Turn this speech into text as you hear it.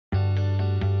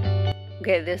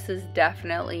Okay, this is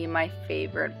definitely my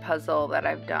favorite puzzle that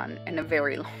I've done in a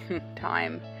very long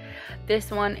time. This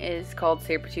one is called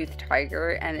Saber-Tooth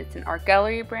Tiger, and it's an art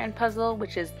gallery brand puzzle,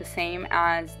 which is the same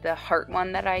as the heart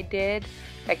one that I did.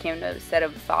 That came to a set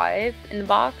of 5 in the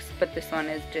box, but this one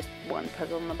is just one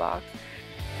puzzle in the box.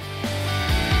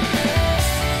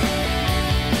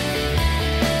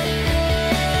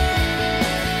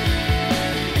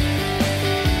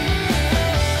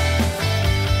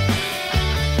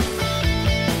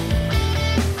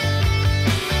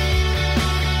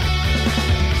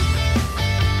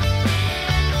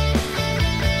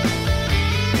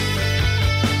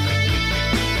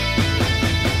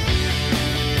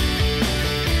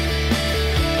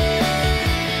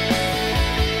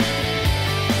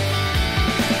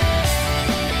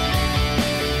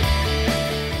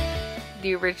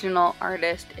 The original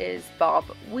artist is Bob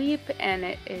Weep, and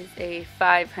it is a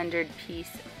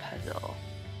 500-piece puzzle.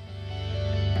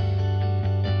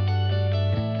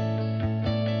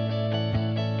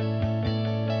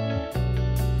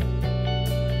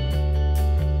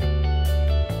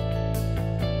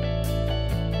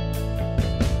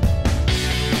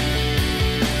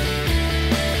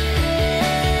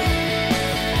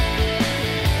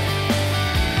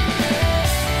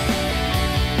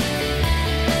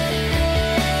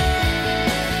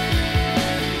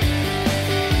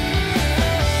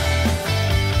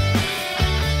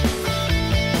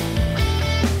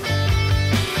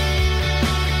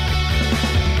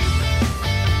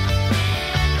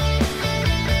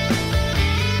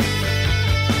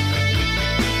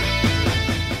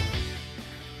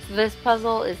 This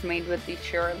puzzle is made with the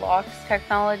Sherlock's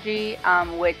technology,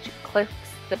 which clips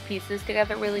the pieces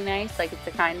together really nice. Like, it's the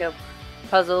kind of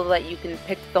puzzle that you can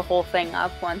pick the whole thing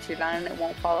up once you're done and it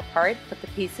won't fall apart, but the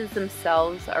pieces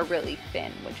themselves are really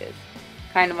thin, which is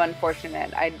kind of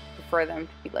unfortunate. I'd prefer them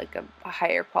to be like a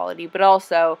higher quality, but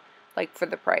also like for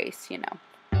the price, you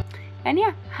know. And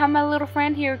yeah, have my little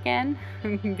friend here again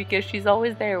because she's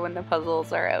always there when the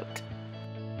puzzles are out.